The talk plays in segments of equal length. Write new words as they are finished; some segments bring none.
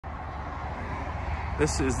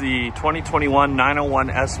This is the 2021 901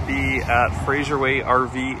 SB at Fraserway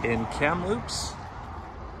RV in Kamloops.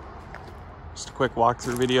 Just a quick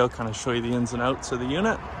walkthrough video, kind of show you the ins and outs of the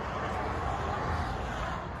unit.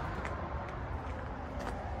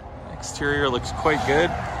 Exterior looks quite good.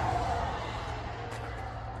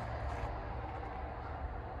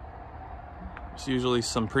 There's usually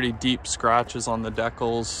some pretty deep scratches on the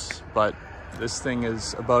decals, but this thing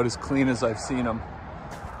is about as clean as I've seen them.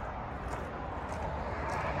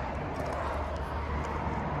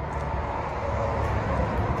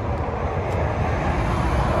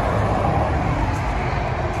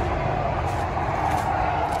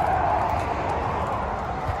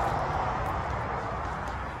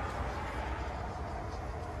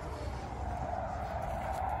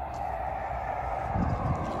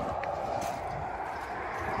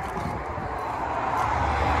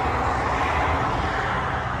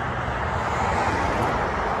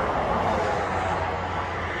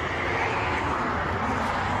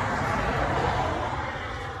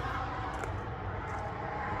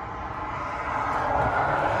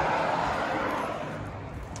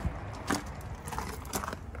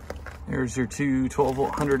 There's your two 12-volt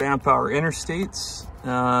 100 amp hour interstates.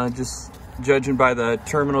 Just judging by the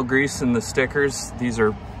terminal grease and the stickers, these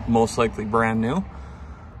are most likely brand new,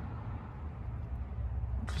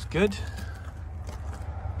 which is good.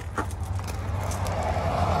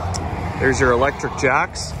 There's your electric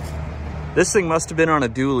jacks. This thing must have been on a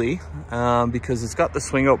dually because it's got the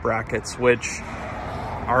swing out brackets, which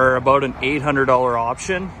are about an $800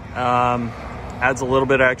 option. Adds a little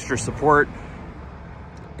bit of extra support.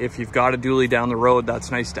 If you've got a dually down the road, that's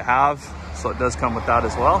nice to have. So it does come with that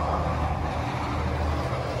as well.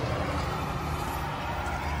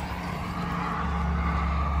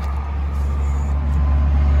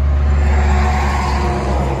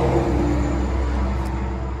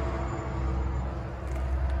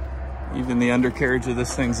 Even the undercarriage of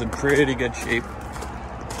this thing's in pretty good shape.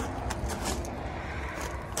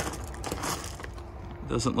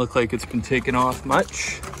 Doesn't look like it's been taken off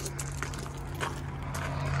much.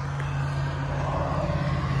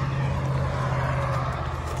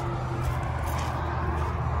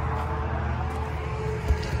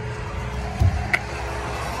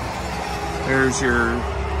 There's your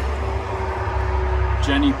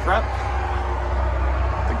Jenny prep,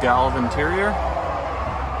 the galv interior,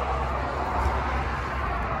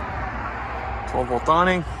 12-volt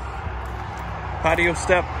awning, patio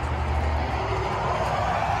step.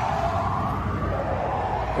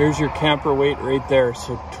 There's your camper weight right there,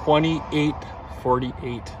 so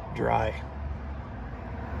 2848 dry.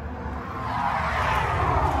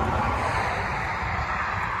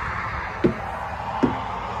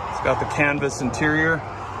 Got the canvas interior.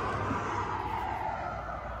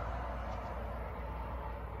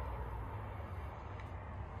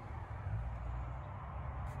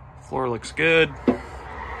 Floor looks good.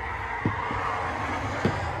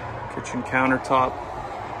 Kitchen countertop.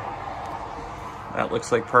 That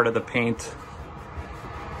looks like part of the paint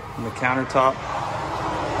on the countertop.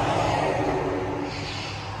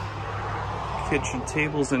 Kitchen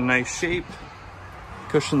table's in nice shape.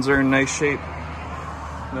 Cushions are in nice shape.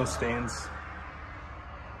 No stains.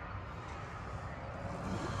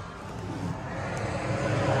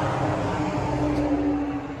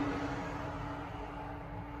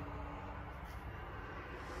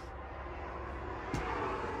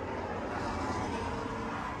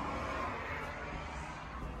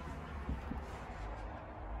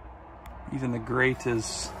 Even the grate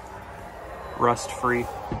is rust-free.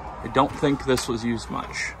 I don't think this was used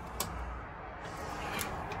much.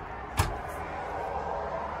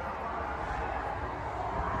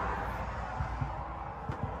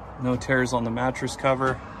 No tears on the mattress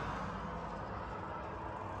cover.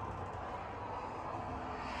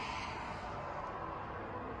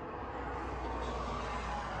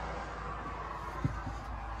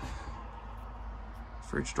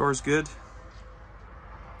 Fridge door's good.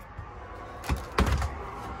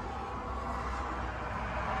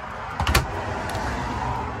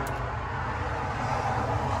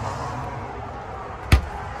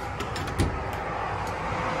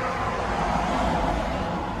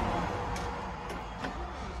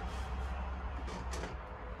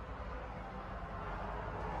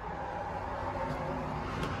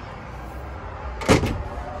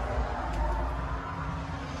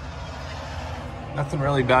 Nothing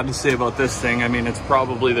really bad to say about this thing. I mean, it's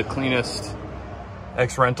probably the cleanest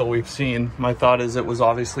ex-rental we've seen. My thought is it was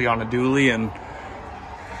obviously on a dually and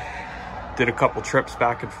did a couple trips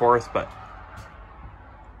back and forth, but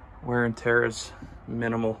wear and tear is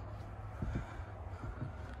minimal.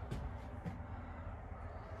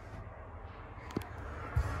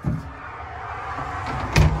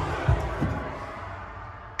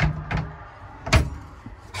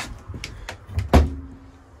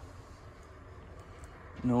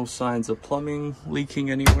 No signs of plumbing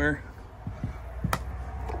leaking anywhere.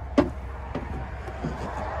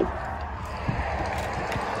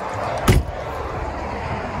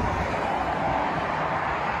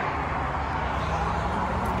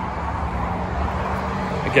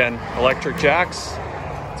 Again, electric jacks.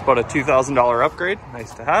 It's about a $2,000 upgrade.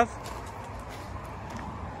 Nice to have.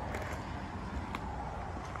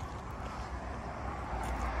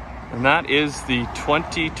 And that is the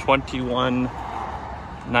 2021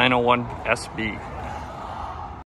 901 SB.